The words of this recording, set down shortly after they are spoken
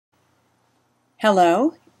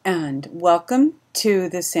Hello and welcome to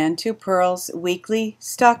the Santu Pirls weekly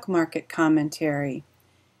stock market commentary.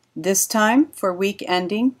 This time for week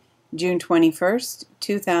ending June 21st,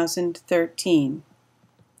 2013.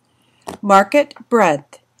 Market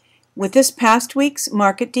breadth. With this past week's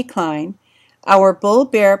market decline, our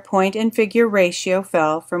bull-bear point and figure ratio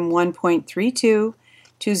fell from 1.32 to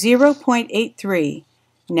 0.83,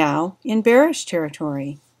 now in bearish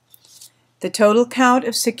territory. The total count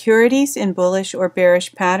of securities in bullish or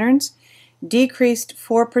bearish patterns decreased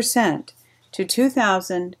 4% to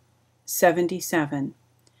 2,077.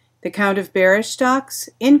 The count of bearish stocks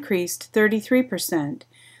increased 33%,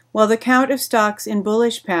 while the count of stocks in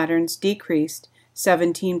bullish patterns decreased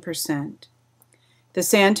 17%. The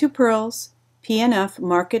Santu Pirls P&F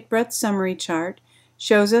Market Breadth Summary Chart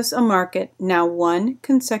shows us a market now one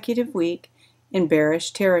consecutive week in bearish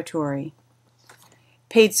territory.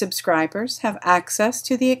 Paid subscribers have access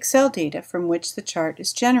to the Excel data from which the chart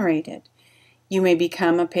is generated. You may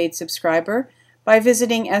become a paid subscriber by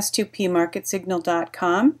visiting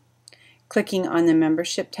s2pmarketsignal.com, clicking on the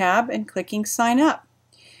Membership tab, and clicking Sign Up.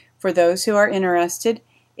 For those who are interested,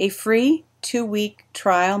 a free 2-week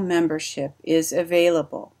trial membership is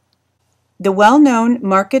available. The well-known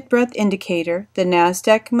market breadth indicator, the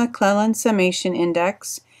Nasdaq McClellan Summation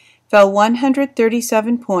Index, fell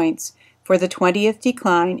 137 points for the 20th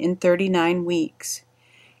decline in 39 weeks.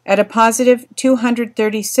 At a positive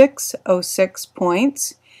 236.06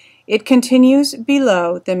 points, it continues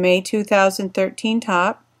below the May 2013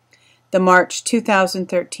 top, the March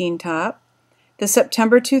 2013 top, the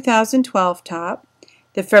September 2012 top,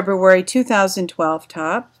 the February 2012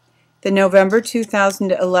 top, the November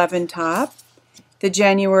 2011 top, the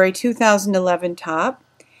January 2011 top,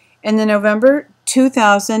 and the November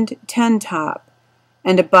 2010 top,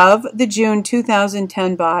 and above the June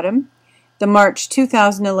 2010 bottom, the March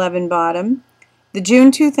 2011 bottom, the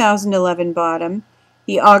June 2011 bottom,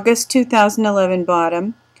 the August 2011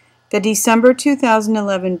 bottom, the December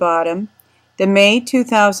 2011 bottom, the May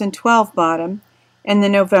 2012 bottom, and the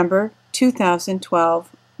November 2012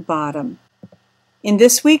 bottom. In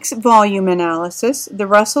this week's volume analysis, the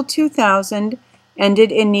Russell 2000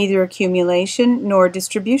 ended in neither accumulation nor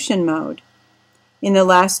distribution mode. In the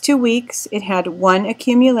last 2 weeks, it had 1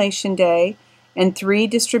 accumulation day and 3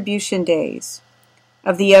 distribution days.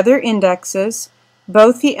 Of the other indexes,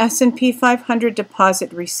 both the S&P 500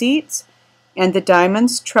 Deposit Receipts and the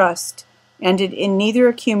Diamonds Trust ended in neither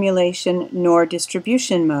accumulation nor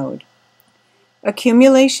distribution mode.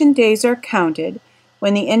 Accumulation days are counted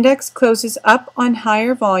when the index closes up on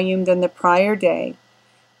higher volume than the prior day,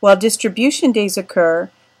 while distribution days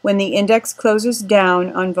occur when the index closes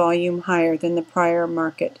down on volume higher than the prior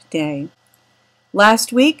market day.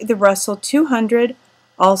 Last week, the Russell 200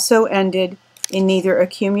 also ended in neither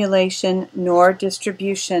accumulation nor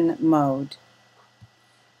distribution mode.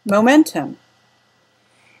 Momentum.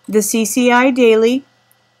 The CCI Daily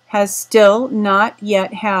has still not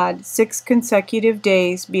yet had 6 consecutive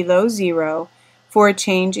days below zero for a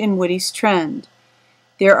change in Woody's trend.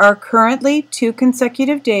 There are currently 2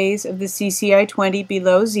 consecutive days of the CCI 20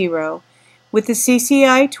 below zero, with the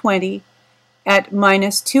CCI 20 at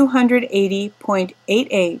minus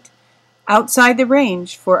 280.88 outside the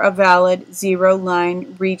range for a valid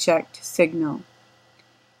zero-line reject signal.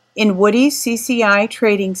 In Woody's CCI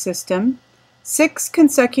trading system, 6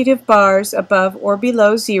 consecutive bars above or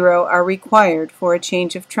below zero are required for a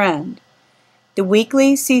change of trend. The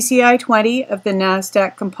weekly CCI 20 of the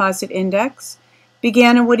Nasdaq Composite Index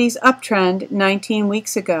began a Woody's uptrend 19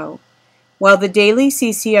 weeks ago, while the daily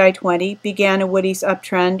CCI 20 began a Woody's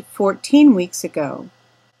uptrend 14 weeks ago.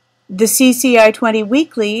 The CCI 20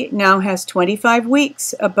 weekly now has 25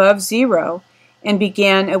 weeks above zero and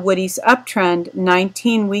began a Woody's uptrend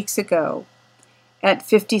 19 weeks ago. At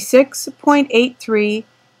 56.83,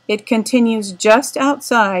 it continues just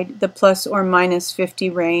outside the plus or minus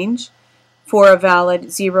 50 range for a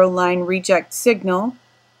valid zero-line reject signal,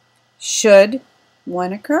 should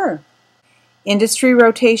one occur. Industry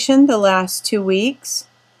rotation the last 2 weeks.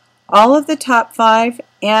 All of the top 5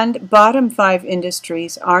 and bottom 5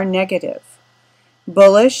 industries are negative.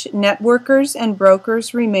 Bullish networkers and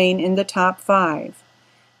brokers remain in the top 5.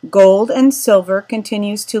 Gold and silver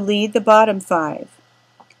continues to lead the bottom 5.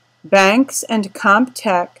 Banks and comp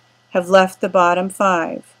tech have left the bottom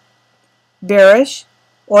 5. Bearish,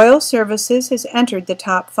 oil services has entered the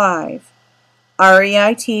top 5.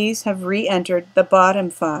 REITs have re-entered the bottom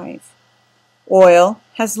 5. Oil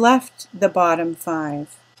has left the bottom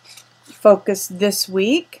 5. Focus this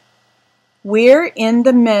week. We're in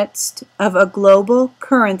the midst of a global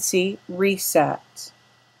currency reset.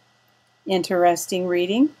 Interesting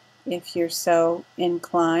reading. if you're so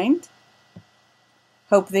inclined.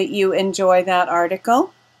 Hope that you enjoy that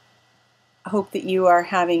article. I hope that you are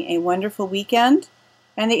having a wonderful weekend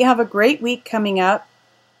and that you have a great week coming up.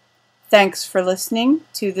 Thanks for listening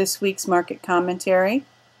to this week's market commentary,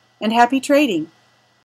 and happy trading.